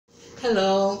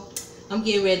Hello, I'm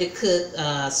getting ready to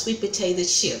cook sweet potato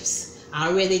chips. I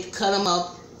already cut them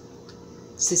up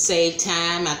to save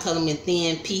time. I cut them in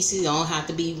thin pieces. They don't have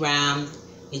to be round.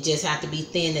 It just have to be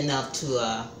thin enough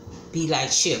to be like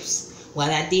chips.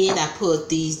 What I did, I put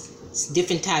these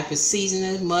different type of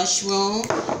seasonings, mushroom,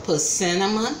 put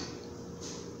cinnamon,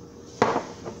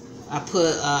 I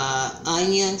put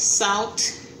onion,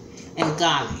 salt, and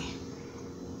garlic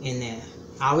in there.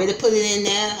 I already put it in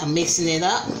there. I'm mixing it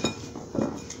up.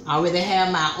 I already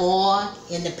have my oil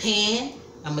in the pan.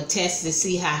 I'm going to test to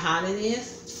see how hot it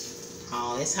is.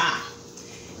 Oh, it's hot.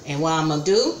 And what I'm going to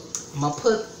do, I'm going to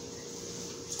put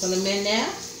them in there.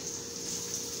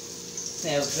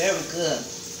 They're very good.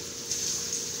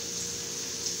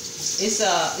 It's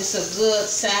a good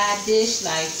side dish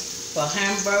like for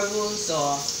hamburgers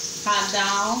or hot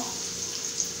dog.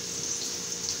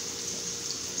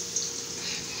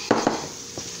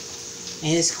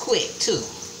 And it's quick too.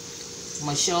 I'm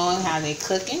going to show them how they're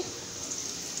cooking.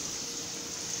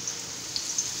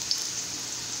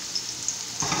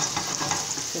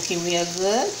 Cooking real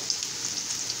good.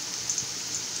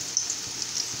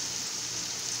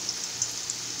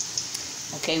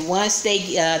 Okay, once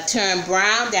they turn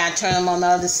brown, then I turn them on the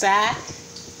other side.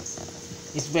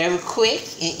 It's very quick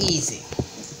and easy.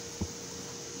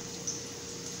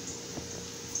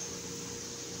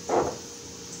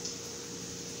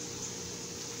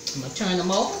 I'm going to turn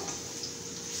them over.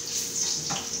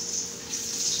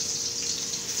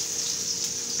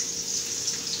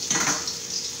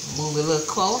 Move it a little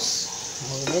close.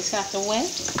 Move this out the way.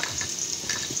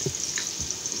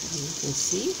 You can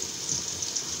see.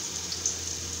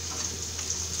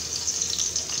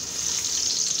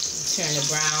 Turn it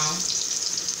brown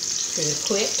pretty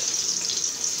quick.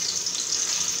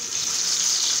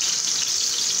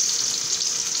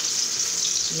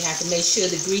 You have to make sure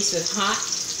the grease is hot.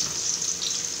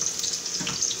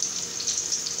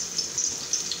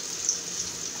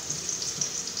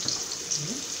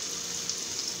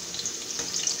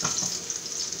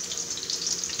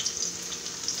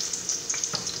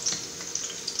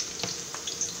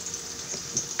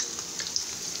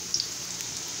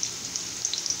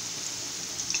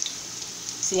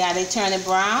 See how they turn it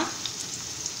brown?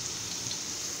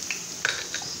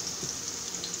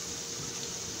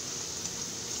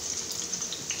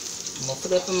 I'm going to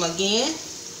flip them again.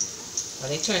 Well,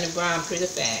 they turn it brown pretty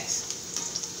fast.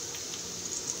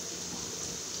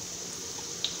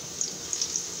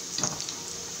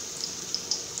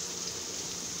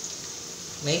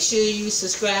 Make sure you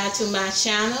subscribe to my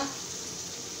channel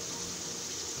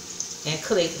and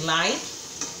click like.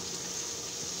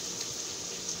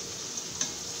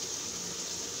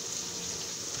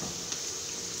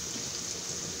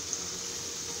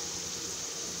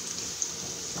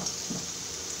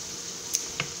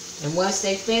 And once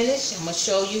they finish, I'm going to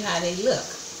show you how they look.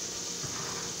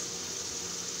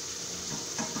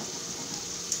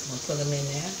 I'm going to put them in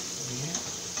there. Yeah.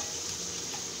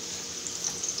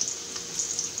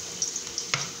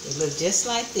 They look just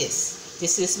like this.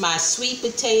 This is my sweet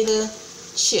potato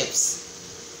chips.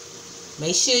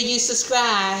 Make sure you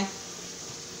subscribe.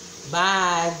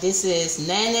 Bye. This is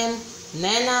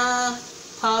Nana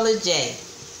Paula J.